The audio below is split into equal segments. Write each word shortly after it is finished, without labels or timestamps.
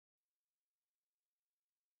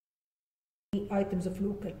items of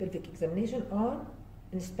local pelvic examination are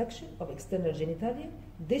inspection of external genitalia,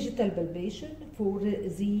 digital palpation for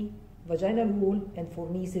the vaginal wall and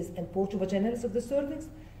fornices and porta vaginalis of the cervix,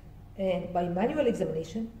 and bimanual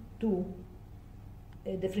examination to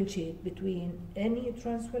differentiate between any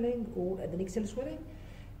uterine swelling or adnexal swelling,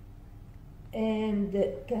 and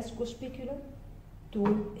Cusco Speculum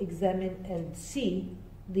to examine and see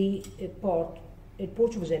the porta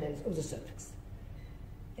vaginalis of the cervix.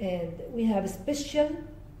 And we have special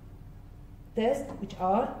tests which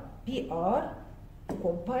are PR,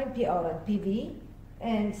 combined PR and PV,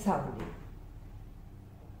 and sounding.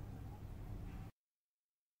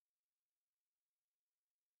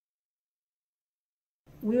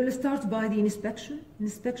 We will start by the inspection.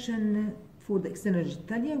 Inspection for the external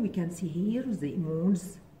genitalia. We can see here the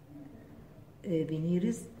mons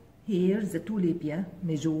veneris, here the two labia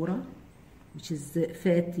majora, which is the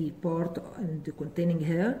fatty part and containing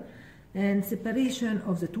hair, and separation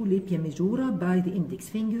of the two labia majora by the index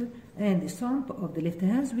finger, and the thumb of the left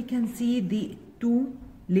hand. We can see the two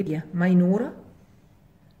labia minora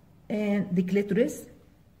and the clitoris.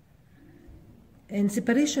 And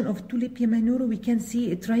separation of two labia minora, we can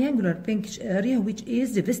see a triangular pinkish area, which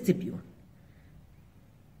is the vestibule.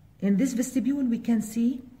 In this vestibule, we can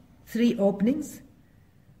see three openings.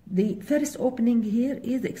 The first opening here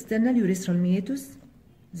is the external urethral meatus.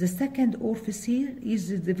 The second orifice here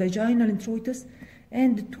is the vaginal introitus,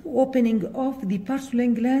 and two opening of the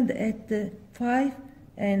porcelain gland at 5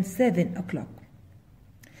 and 7 o'clock.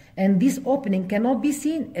 And this opening cannot be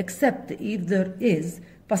seen except if there is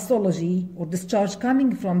pathology or discharge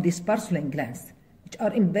coming from these porcelain glands, which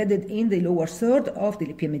are embedded in the lower third of the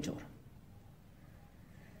labia majora.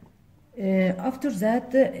 After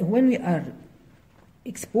that, when we are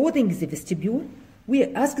exposing the vestibule, we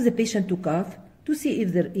ask the patient to cough to see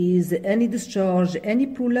if there is any discharge, any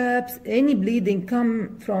prolapse, any bleeding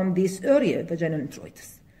come from this area, vaginal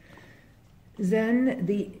introitus. Then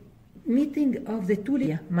the meeting of the two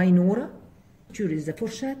labia minora, posterior is the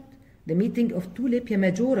fourchette. The meeting of two labia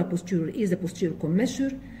majora posterior is the posterior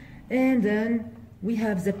commissure, and then we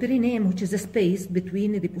have the perineum, which is the space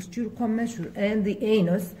between the posterior commissure and the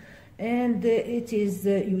anus, and it is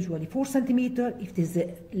usually 4 centimeters. If it is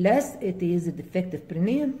less, it is a defective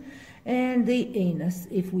perineum, and the anus,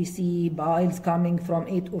 if we see biles coming from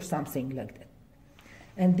it or something like that.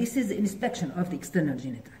 And this is the inspection of the external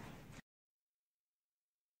genital.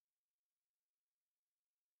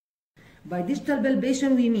 By digital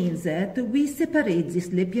palpation, we mean that we separate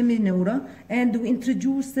this labia minora and we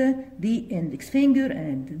introduce the index finger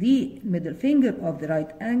and the middle finger of the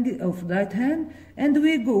right hand, and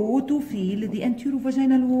we go to feel the anterior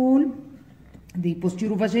vaginal wall, the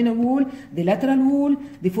posterior vaginal wall, the lateral wall,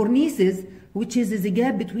 the fornices, which is the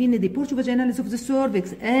gap between the porta vaginalis of the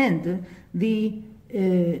cervix and the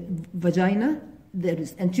vagina. There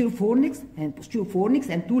is anterior fornix and posterior fornix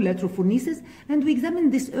and two lateral fornices, and we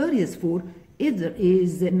examine these areas for if there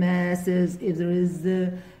is masses, if there is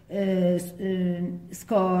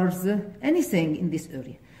scars, anything in this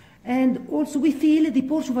area. And also we feel the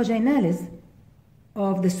porta vaginalis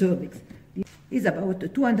of the cervix is about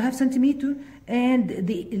 2.5 centimeters, and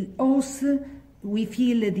the os, we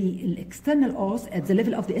feel the external os at the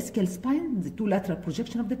level of the ischial spine, the two lateral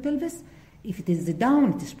projection of the pelvis. If it is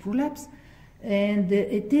down, it is prolapse. And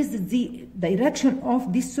it is the direction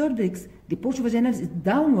of this cervix, the porta vaginalis is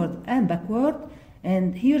downward and backward,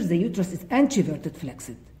 and here the uterus is anteverted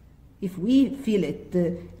flexed. If we feel it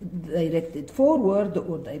directed forward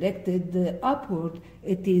or directed upward,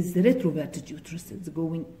 it is retroverted uterus, it's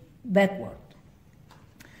going backward.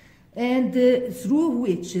 And through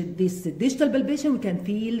which this digital palpation, we can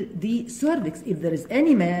feel the cervix, if there is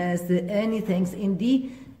any mass, any things in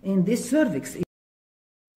this cervix.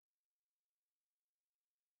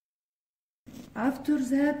 After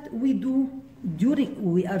that,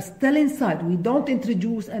 we are still inside. We don't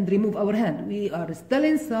introduce and remove our hand. We are still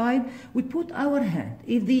inside. We put our hand.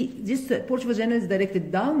 If this porta vagina is directed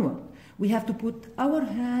downward, we have to put our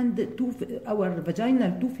hand, our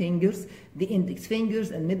vaginal two fingers, the index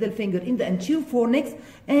fingers and middle finger in the anterior fornix,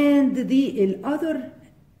 and the other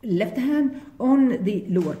left hand on the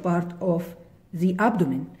lower part of the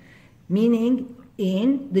abdomen, meaning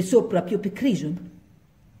in the suprapubic region,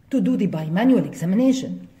 to do the bimanual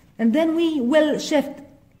examination. And then we will shift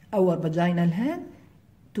our vaginal hand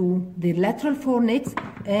to the lateral fornix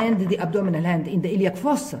and the abdominal hand in the iliac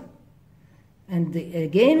fossa. And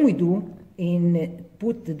again we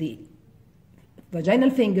put the vaginal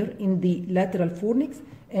finger in the lateral fornix,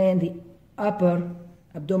 and the upper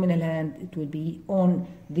abdominal hand, it will be on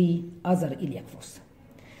the other iliac fossa.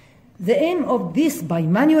 The aim of this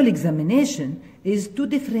bimanual examination is to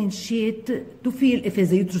differentiate, to feel if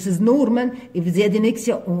the uterus is normal, if the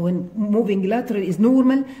adnexia when moving laterally is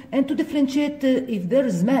normal, and to differentiate if there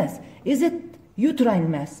is mass. Is it uterine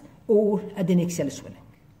mass or adnexial swelling?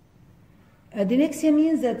 Adnexia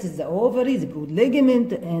means that the ovary, the broad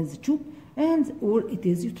ligament, and the tube, and or it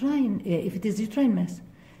is uterine, if it is uterine mass.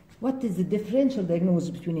 What is the differential diagnosis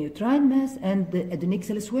between uterine mass and the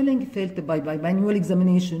adnexal swelling felt by bimanual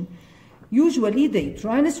examination? Usually the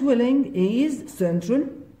uterine swelling is central,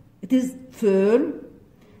 it is firm,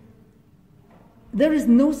 there is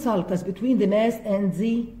no sulcus between the mass and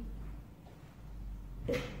the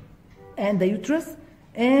uterus,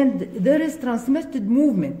 and there is transmitted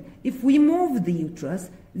movement. If we move the uterus,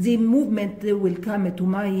 the movement will come to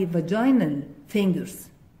my vaginal fingers.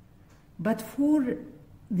 But for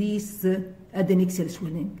this adnexal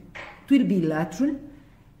swelling, it will be lateral,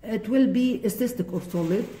 it will be cystic or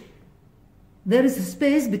solid. There is a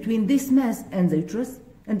space between this mass and the uterus,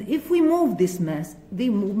 and if we move this mass, the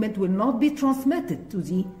movement will not be transmitted to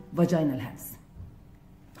the vaginal health.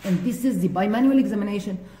 And this is the bimanual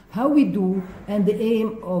examination, how we do and the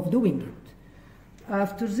aim of doing it.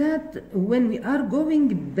 After that, when we are going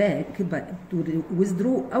back to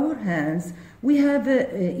withdraw our hands, we have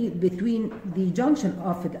between the junction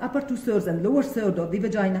of the upper 2/3 and lower third of the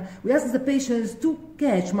vagina, we ask the patients to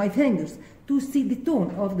catch my fingers to see the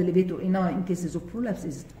tone of the levator ani in cases of prolapse.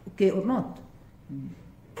 Is it okay or not?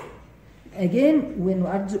 Again, when we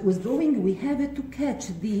are withdrawing, we have to catch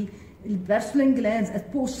the porcelain glands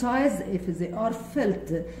at both sides. If they are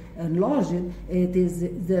felt enlarged,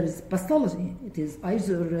 there is pathology. It is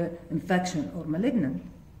either infection or malignant.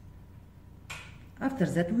 After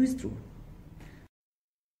that, we withdraw.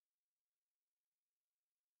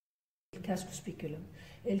 Cusco Speculum.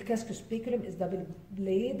 Cusco Speculum is double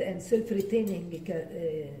blade and self-retaining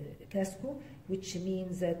casco, which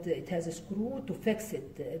means that it has a screw to fix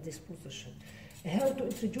it at this position. How to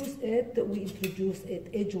introduce it? We introduce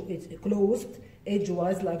it closed,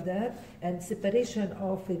 edgewise like that, and separation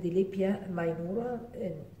of the labia minora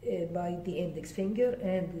by the index finger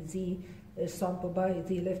and the thumb by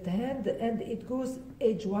the left hand, and it goes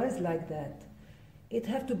edgewise like that. It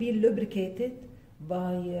has to be lubricated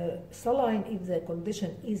by saline if the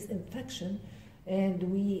condition is infection, and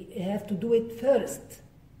we have to do it first,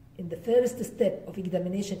 in the first step of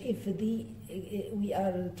examination, if we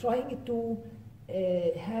are trying to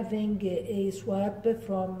having a swab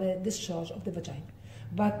from discharge of the vagina.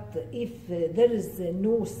 But if there is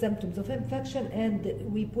no symptoms of infection, and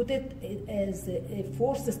we put it as a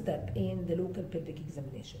fourth step in the local pelvic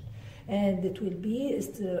examination, and it will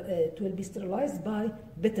be sterilized by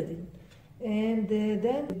betadine. And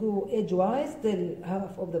then go edgewise till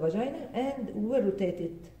half of the vagina, and we rotate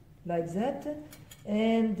it like that,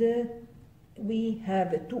 and we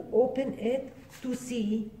have to open it to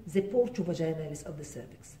see the portio vaginalis of the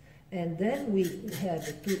cervix, and then we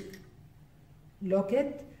have to lock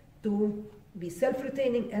it to be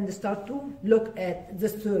self-retaining and start to look at the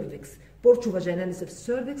cervix, portio vaginalis of the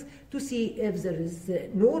cervix, to see if there is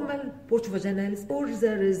normal portio vaginalis, or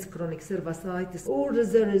there is chronic cervicitis, or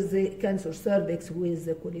there is a cancer cervix with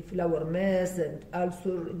a cauliflower mass and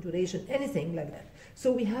ulcer, induration, anything like that.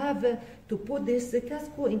 So we have to put this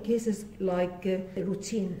casco in cases like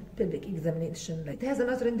routine pelvic examination. It has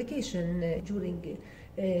another indication during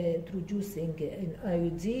introducing an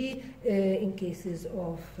IUD in cases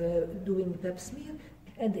of doing pap smear,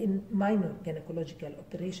 and in minor gynecological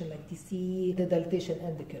operation like TC, the dilatation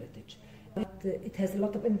and the curettage. But it has a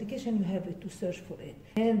lot of indication, you have to search for it.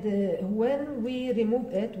 And when we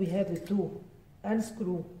remove it, we have to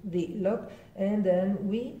unscrew the lock, and then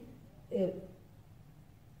we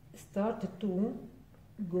start to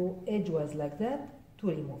go edgewise like that to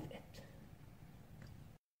remove it.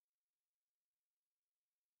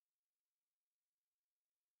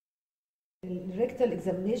 Rectal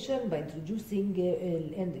examination by introducing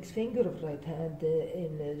the index finger of right hand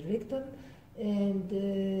in the rectum, and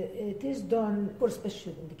it is done for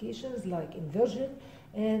special indications like inversion,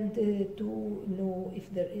 and to know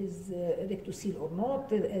if there is rectocele or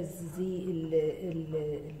not, as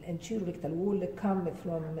the anterior rectal wall come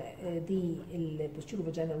from the posterior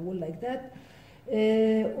vaginal wall like that.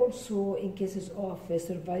 Also in cases of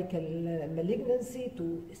cervical malignancy,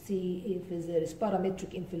 to see if there is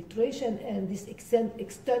parametric infiltration, and this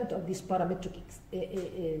extent of this parametric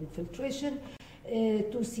infiltration,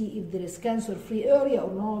 to see if there is cancer-free area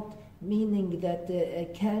or not, meaning that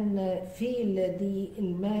can feel the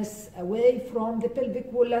mass away from the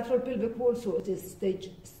pelvic wall, lateral pelvic wall, so it is stage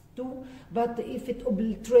 2. But if it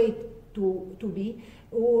obliterate to be,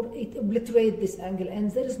 or it obliterates this angle,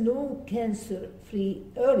 and there is no cancer-free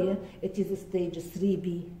area. It is a stage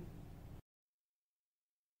 3B.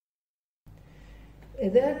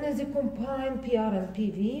 Then as a combined PR and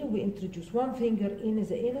PV, we introduce one finger in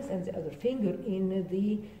the anus and the other finger in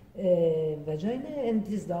the vagina, and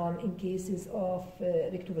this is done in cases of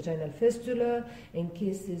rectovaginal fistula, in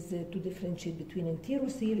cases to differentiate between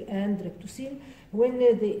enterocele and rectocele. When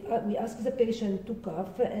we ask the patient to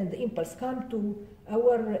cough and the impulse come to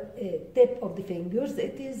our tip of the fingers,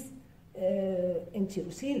 it is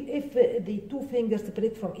enterocele. If the two fingers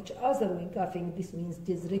separate from each other when coughing, this means it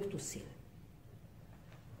is rectocele.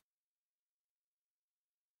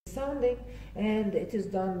 Sounding, and it is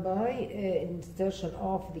done by insertion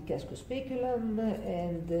of the Cusco Speculum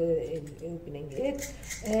and opening it,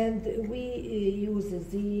 and we use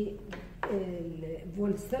the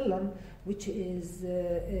Volcellum, which is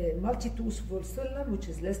multi-tooth Volcellum, which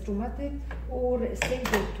is less traumatic, or a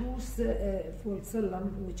single tooth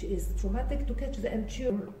Volcellum, which is traumatic, to catch the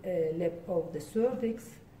anterior lip of the cervix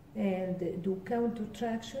and do counter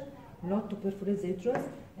traction, not to perforate the uterus.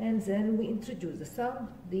 And then we introduce the sound.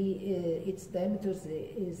 Its diameter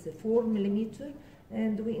is 4 millimeter,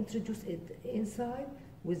 and we introduce it inside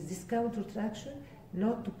with this counter traction,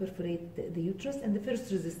 not to perforate the uterus. And the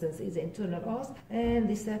first resistance is the internal os, and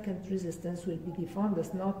the second resistance will be the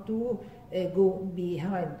fundus, not to go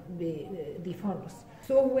behind the fundus.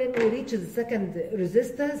 So when we reach the second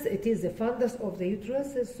resistance, it is the fundus of the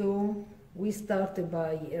uterus. So we start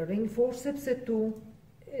by a ring forceps to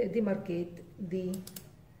demarcate the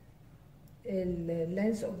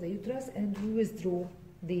length of the uterus, and we withdraw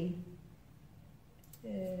the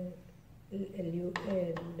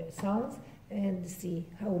sounds and see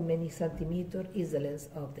how many centimeter is the length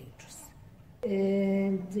of the uterus.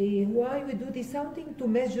 And why we do the sounding? To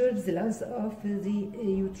measure the length of the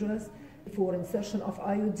uterus for insertion of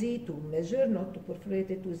IUD, to measure, not to perforate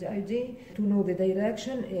it with the IUD, to know the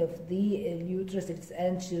direction of the uterus, if it's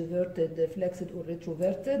anteverted, flexed, or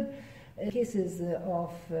retroverted. Cases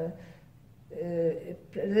of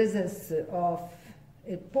presence of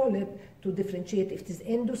a polyp, to differentiate if it is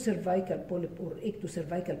endocervical polyp or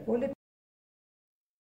ectocervical polyp.